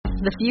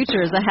The future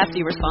is a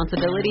hefty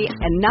responsibility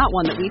and not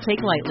one that we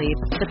take lightly.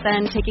 But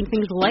then taking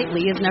things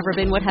lightly has never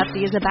been what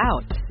Hefty is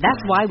about.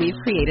 That's why we've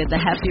created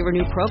the Hefty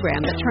Renew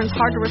program that turns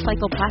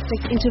hard-to-recycle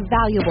plastics into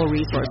valuable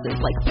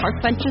resources like park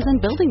benches and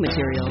building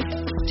materials.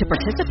 To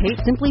participate,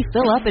 simply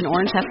fill up an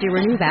orange Hefty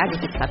Renew bag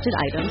with accepted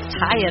items,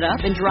 tie it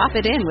up, and drop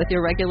it in with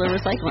your regular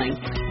recycling.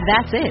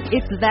 That's it.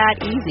 It's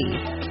that easy.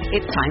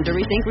 It's time to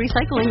rethink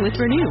recycling with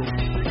Renew.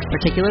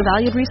 Particular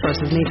valued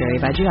resources may vary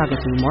by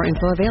geography. More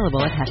info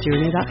available at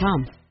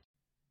heftyrenew.com.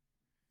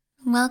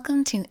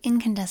 Welcome to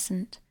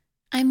Incandescent.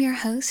 I'm your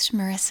host,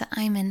 Marissa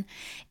Iman,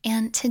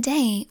 and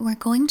today we're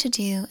going to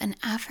do an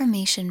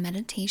affirmation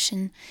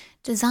meditation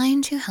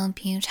designed to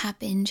help you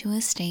tap into a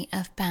state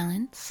of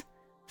balance,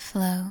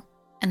 flow,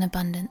 and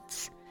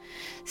abundance.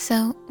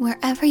 So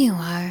wherever you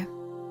are,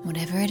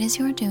 whatever it is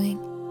you're doing,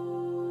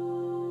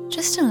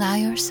 just allow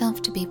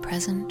yourself to be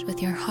present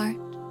with your heart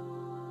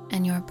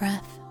and your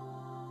breath.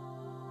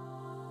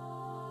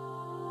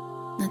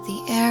 Let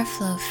the air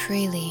flow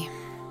freely.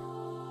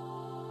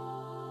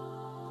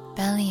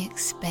 Belly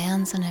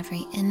expands on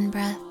every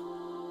in-breath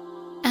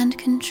and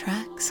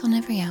contracts on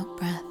every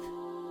out-breath.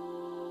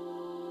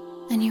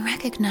 And you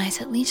recognize,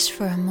 at least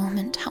for a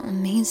moment, how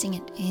amazing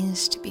it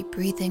is to be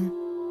breathing.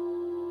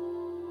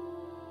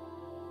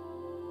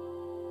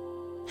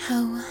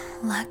 How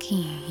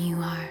lucky you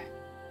are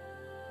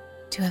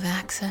to have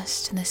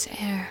access to this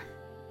air.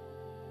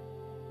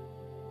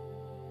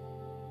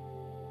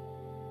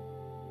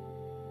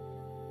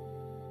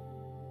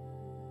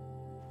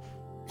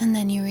 And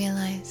then you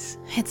realize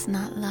it's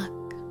not luck.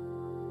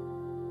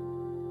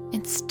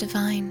 It's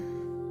divine.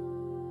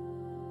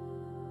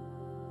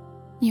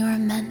 You are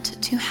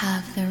meant to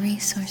have the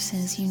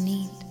resources you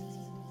need.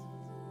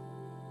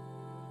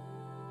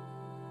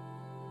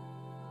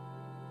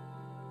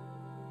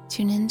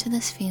 Tune into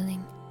this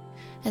feeling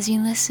as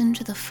you listen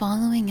to the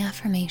following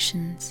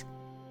affirmations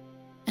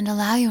and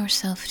allow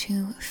yourself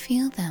to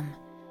feel them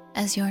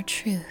as your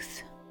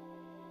truth.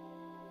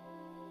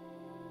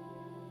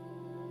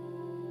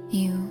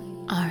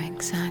 You are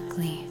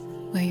exactly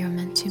where you're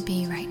meant to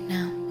be right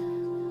now.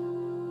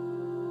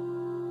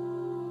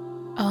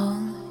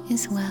 All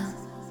is well.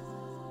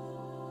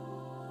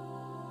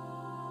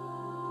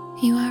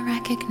 You are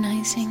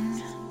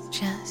recognizing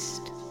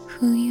just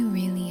who you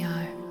really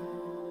are.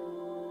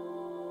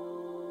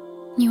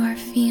 You are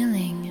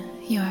feeling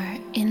your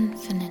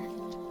infinite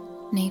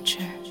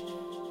nature,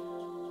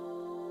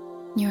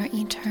 your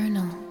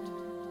eternal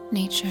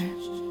nature.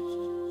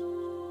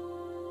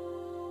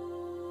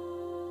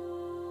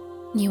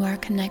 You are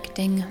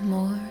connecting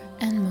more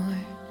and more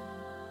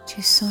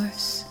to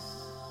Source,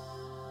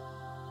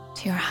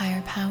 to your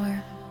higher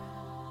power,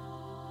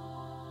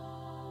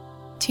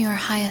 to your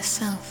highest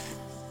self.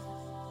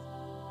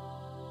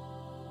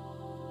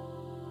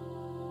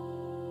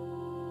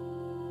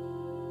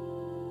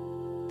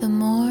 The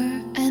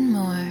more and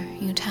more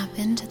you tap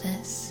into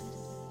this,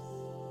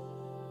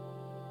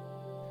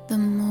 the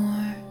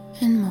more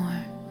and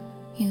more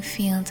you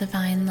feel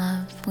divine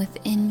love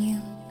within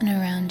you and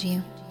around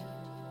you.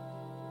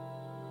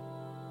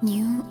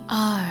 You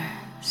are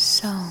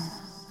so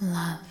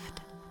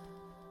loved,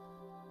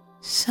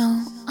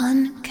 so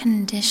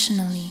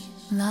unconditionally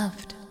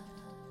loved,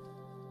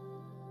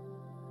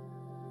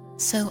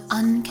 so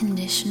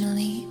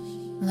unconditionally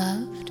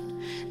loved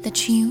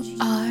that you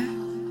are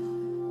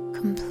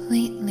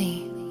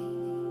completely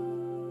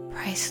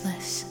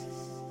priceless,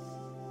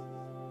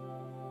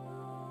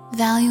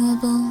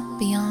 valuable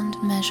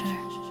beyond measure.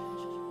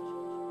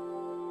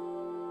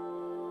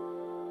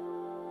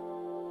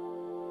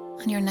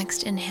 On your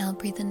next inhale,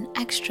 breathe in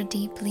extra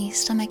deeply,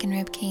 stomach and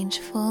ribcage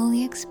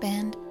fully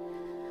expand.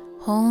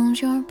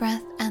 Hold your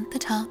breath at the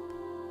top,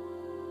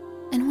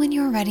 and when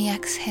you're ready,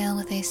 exhale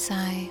with a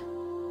sigh.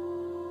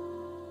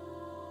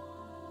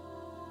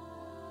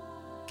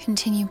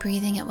 Continue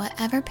breathing at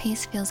whatever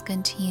pace feels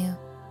good to you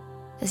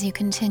as you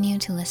continue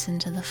to listen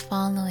to the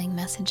following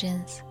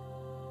messages.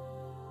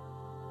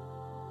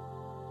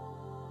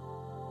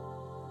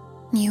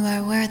 You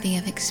are worthy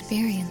of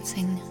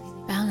experiencing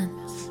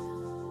balance.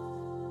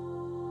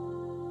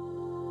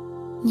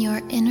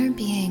 Your inner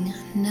being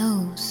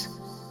knows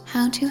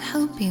how to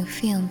help you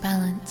feel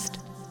balanced.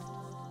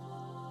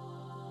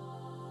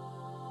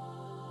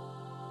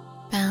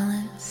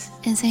 Balance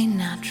is a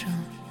natural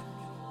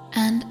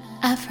and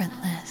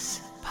effortless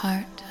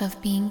part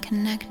of being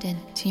connected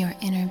to your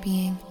inner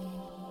being.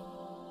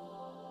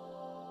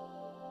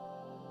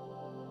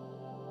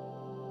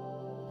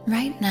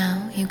 Right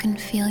now, you can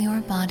feel your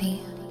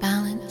body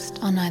balanced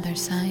on either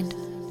side.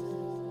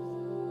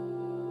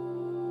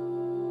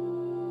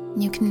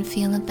 You can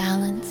feel a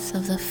balance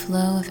of the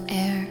flow of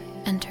air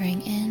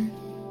entering in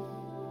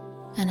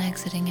and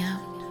exiting out.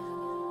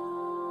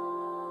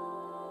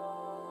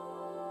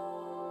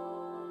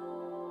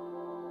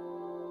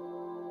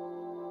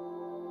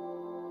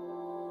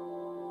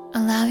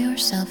 Allow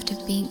yourself to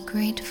be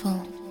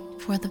grateful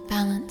for the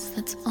balance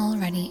that's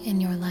already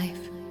in your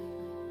life.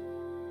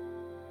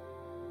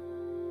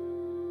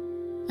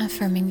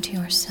 Affirming to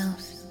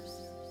yourself,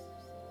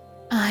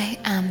 I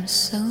am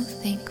so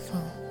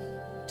thankful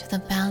to the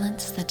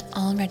balance that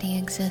already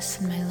exists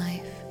in my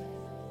life.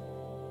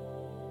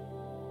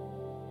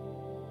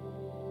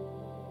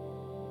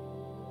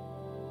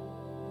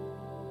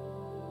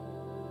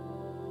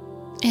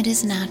 It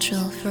is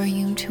natural for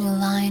you to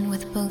align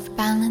with both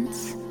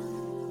balance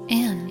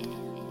and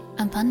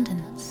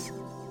abundance.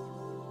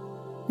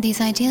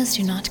 These ideas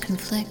do not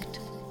conflict.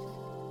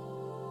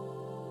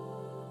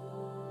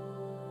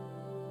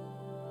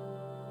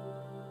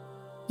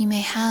 You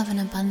may have an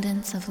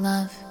abundance of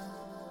love,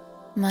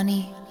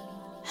 money,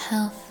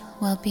 health,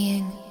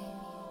 well-being,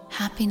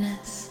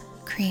 happiness,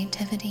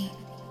 creativity,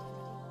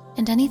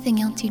 and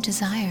anything else you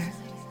desire,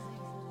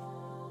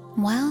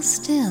 while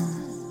still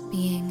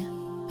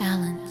being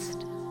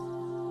balanced,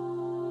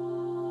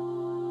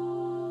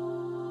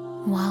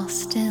 while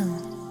still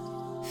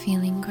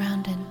feeling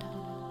grounded.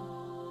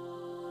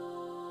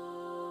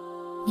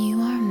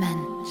 You are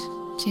meant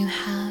to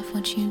have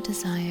what you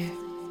desire,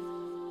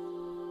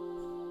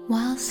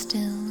 while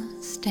still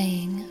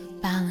staying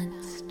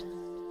balanced,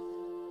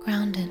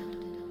 grounded,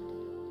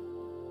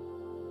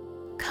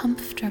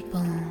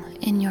 comfortable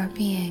in your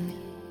being,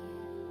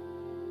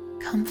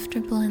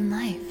 comfortable in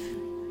life.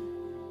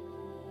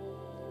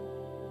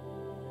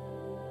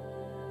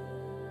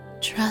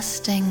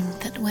 Trusting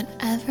that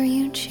whatever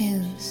you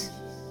choose,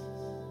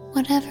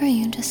 whatever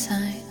you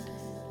decide,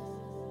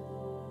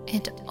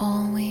 it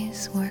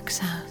always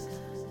works out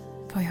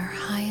for your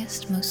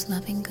highest, most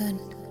loving good.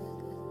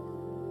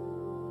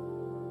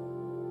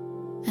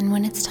 And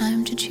when it's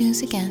time to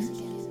choose again,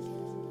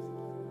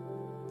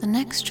 the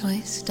next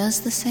choice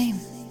does the same.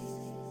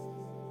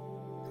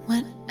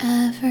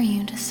 Whatever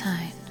you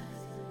decide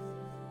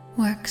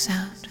works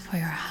out for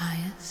your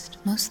highest,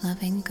 most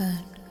loving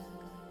good.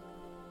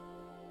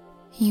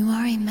 You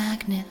are a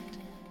magnet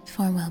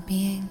for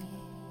well-being,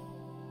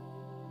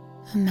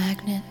 a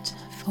magnet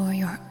for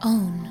your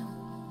own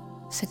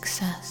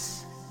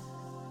success,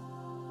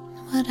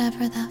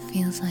 whatever that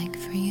feels like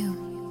for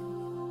you.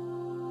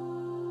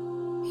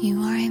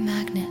 You are a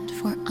magnet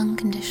for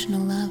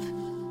unconditional love.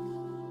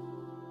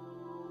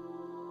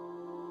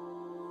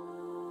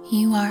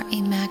 You are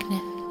a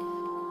magnet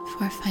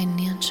for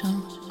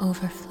financial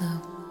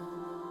overflow.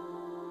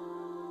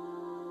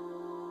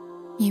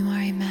 You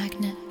are a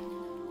magnet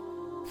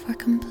for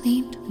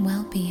complete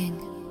well-being.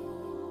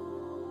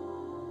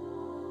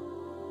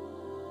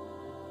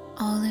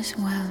 All is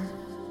well.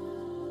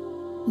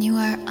 You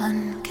are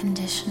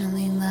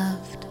unconditionally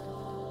loved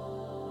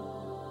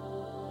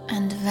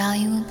and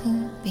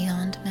valuable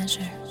beyond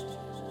measure,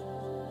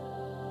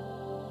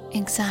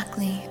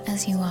 exactly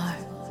as you are,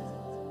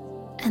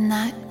 and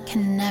that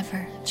can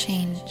never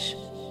change.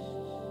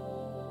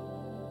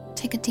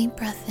 Take a deep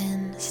breath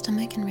in,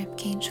 stomach and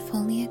ribcage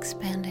fully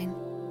expanding,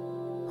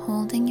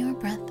 holding your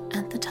breath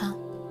at the top,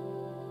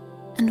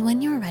 and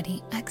when you're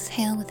ready,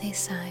 exhale with a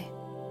sigh.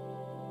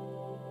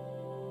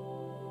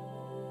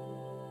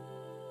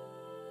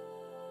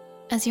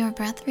 As your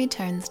breath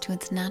returns to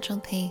its natural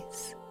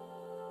pace,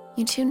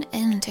 you tune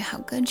in to how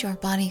good your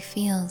body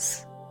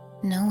feels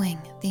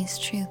knowing these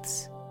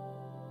truths.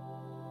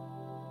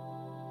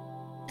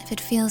 If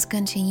it feels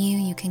good to you,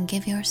 you can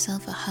give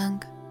yourself a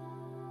hug,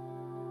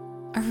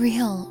 a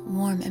real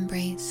warm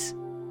embrace.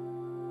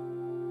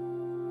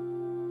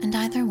 And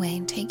either way,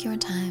 take your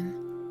time,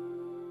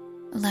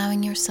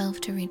 allowing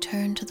yourself to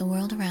return to the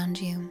world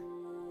around you.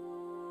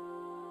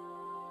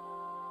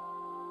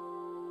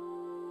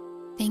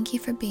 Thank you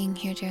for being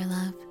here, dear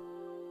love.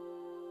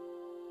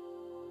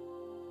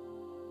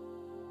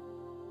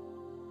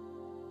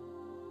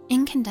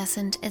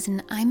 Incandescent is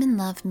an I'm in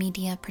Love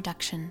media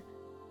production.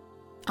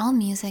 All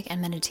music and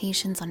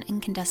meditations on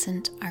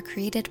Incandescent are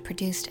created,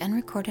 produced, and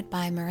recorded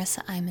by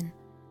Marissa Iman.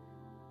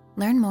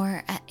 Learn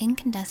more at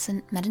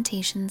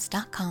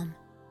incandescentmeditations.com.